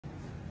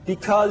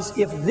Because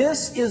if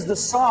this is the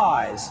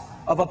size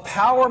of a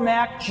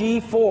PowerMac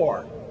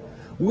G4,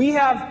 we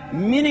have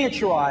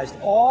miniaturized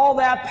all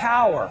that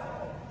power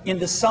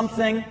into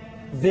something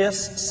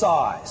this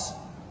size.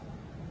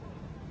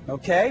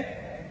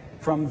 Okay?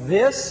 From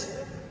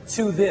this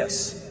to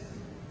this.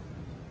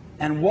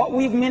 And what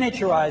we've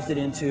miniaturized it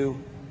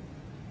into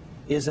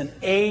is an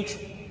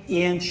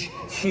 8-inch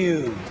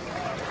cube.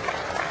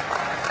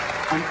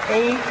 An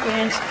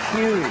 8-inch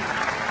cube.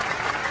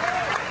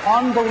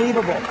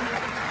 Unbelievable.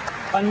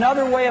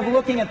 Another way of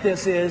looking at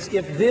this is,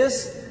 if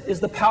this is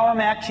the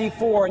PowerMac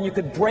G4 and you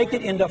could break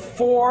it into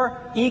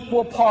 4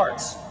 equal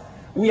parts,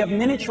 we have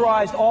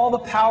miniaturized all the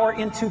power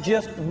into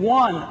just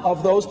one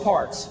of those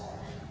parts,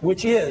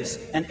 which is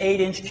an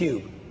 8-inch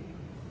cube.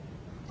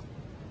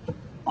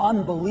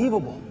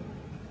 Unbelievable.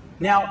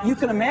 Now, you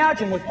can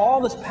imagine with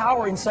all this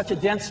power in such a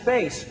dense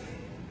space,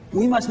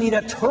 we must need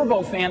a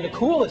turbofan to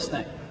cool this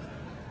thing.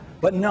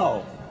 But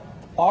no,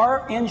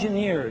 our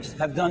engineers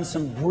have done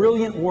some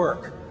brilliant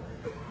work,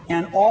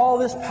 and all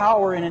this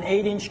power in an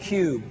 8-inch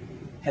cube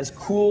has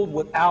cooled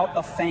without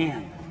a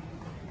fan.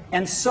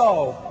 And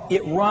so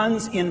it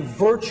runs in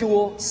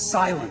virtual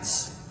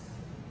silence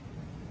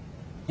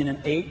in an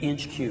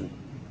 8-inch cube.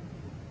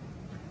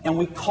 And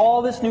we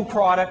call this new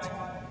product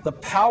the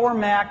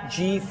PowerMac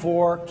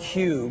G4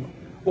 Cube,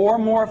 or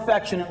more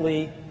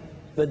affectionately,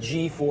 the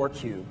G4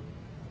 Cube.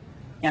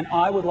 And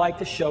I would like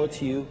to show it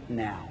to you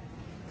now.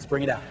 Let's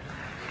bring it out.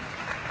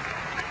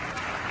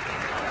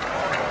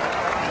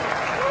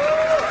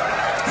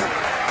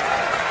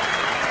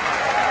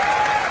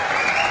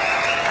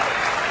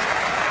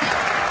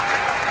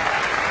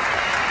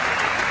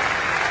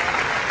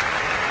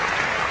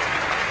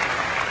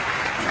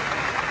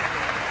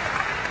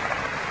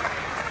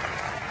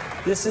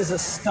 This is a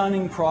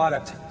stunning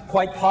product,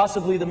 quite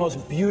possibly the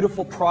most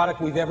beautiful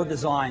product we've ever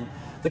designed.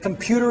 The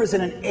computer is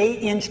in an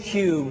 8-inch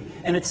cube,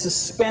 and it's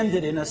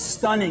suspended in a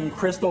stunning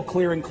crystal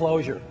clear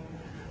enclosure.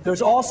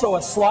 There's also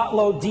a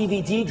slot-load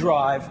DVD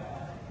drive,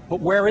 but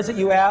where is it,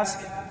 you ask?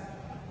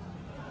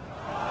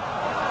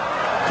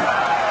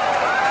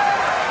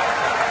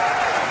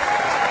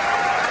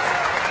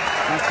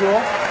 Not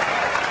cool?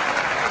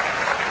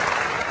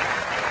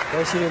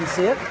 In case you didn't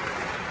see it.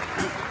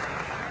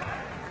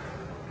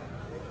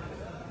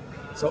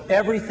 So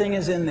everything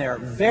is in there,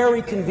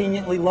 very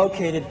conveniently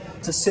located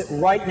to sit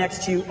right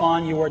next to you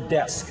on your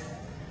desk.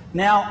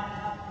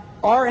 Now,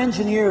 our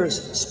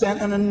engineers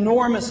spent an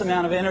enormous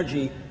amount of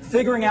energy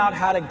figuring out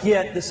how to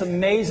get this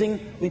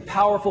amazingly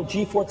powerful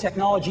G4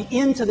 technology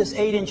into this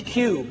 8-inch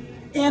cube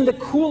and to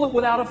cool it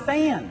without a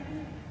fan.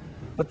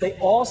 But they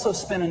also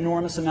spent an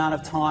enormous amount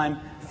of time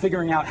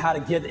figuring out how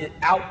to get it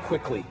out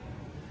quickly.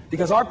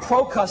 Because our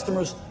pro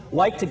customers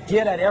like to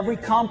get at every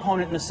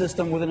component in the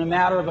system within a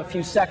matter of a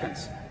few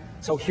seconds.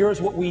 So here's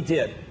what we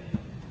did.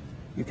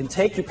 You can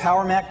take your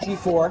PowerMac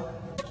G4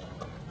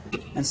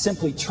 and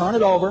simply turn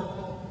it over.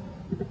 All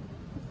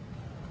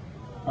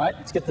right,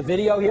 let's get the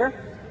video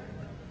here.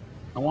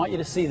 I want you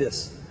to see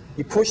this.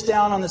 You push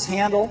down on this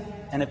handle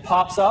and it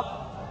pops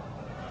up,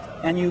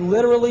 and you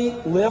literally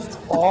lift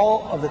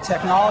all of the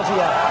technology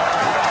out.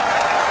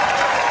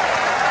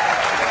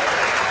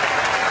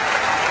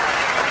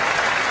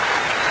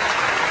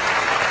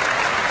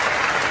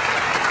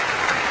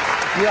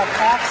 You have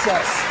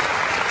access.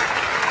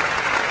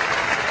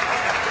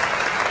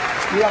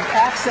 You have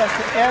access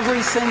to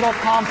every single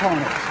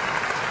component.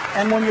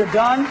 And when you're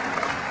done,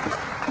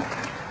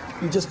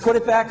 you just put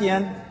it back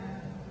in,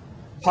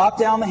 pop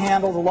down the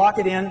handle to lock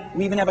it in.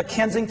 We even have a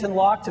Kensington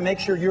lock to make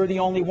sure you're the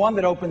only one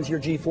that opens your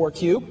G4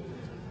 Cube.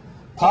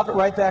 Pop it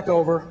right back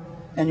over,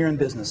 and you're in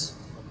business.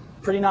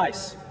 Pretty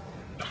nice.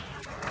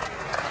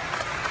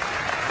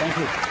 Thank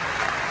you.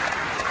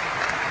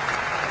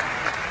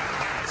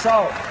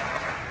 So,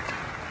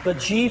 the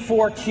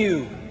G4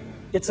 Cube,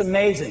 it's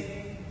amazing.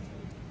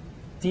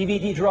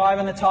 DVD drive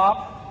on the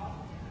top,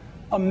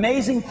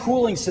 amazing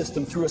cooling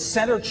system through a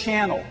center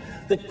channel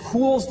that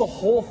cools the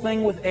whole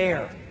thing with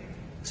air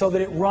so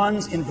that it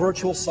runs in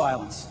virtual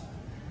silence,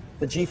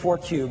 the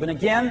G4 Cube. And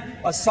again,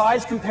 a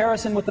size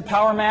comparison with the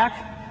PowerMac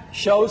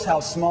shows how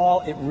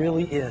small it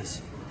really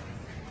is.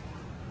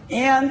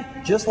 And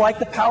just like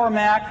the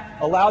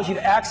PowerMac allows you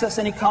to access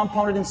any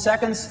component in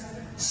seconds,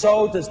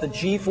 so does the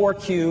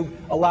G4 Cube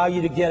allow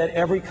you to get at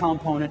every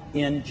component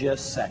in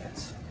just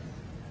seconds.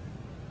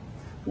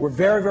 We're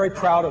very, very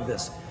proud of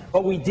this.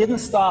 But we didn't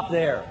stop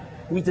there.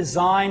 We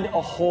designed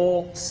a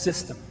whole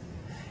system.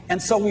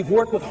 And so we've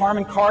worked with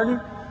Harman Kardon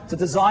to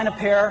design a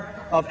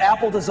pair of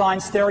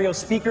Apple-designed stereo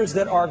speakers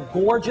that are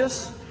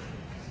gorgeous.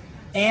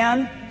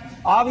 And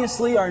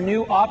obviously, our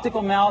new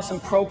optical mouse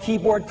and Pro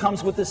keyboard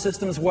comes with the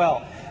system as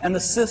well. And the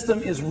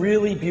system is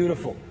really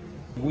beautiful.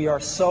 We are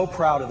so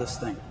proud of this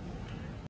thing.